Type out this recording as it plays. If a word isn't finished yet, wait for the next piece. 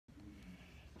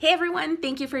Hey everyone,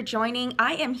 thank you for joining.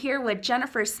 I am here with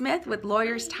Jennifer Smith with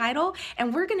Lawyers Title,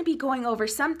 and we're going to be going over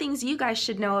some things you guys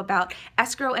should know about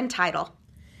escrow and title.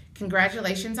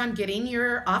 Congratulations on getting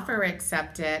your offer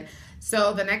accepted.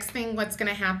 So the next thing what's going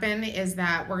to happen is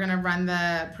that we're going to run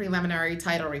the preliminary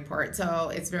title report. So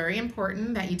it's very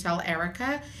important that you tell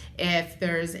Erica if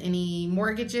there's any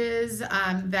mortgages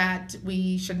that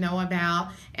we should know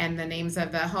about and the names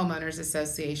of the homeowners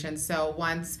association. So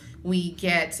once we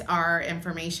get our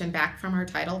information back from our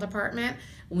title department,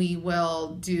 we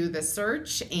will do the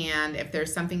search, and if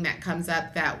there's something that comes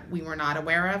up that we were not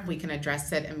aware of, we can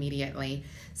address it immediately.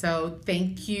 So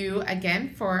thank you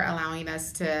again for allowing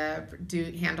us to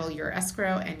handle your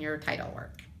escrow and your title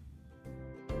work.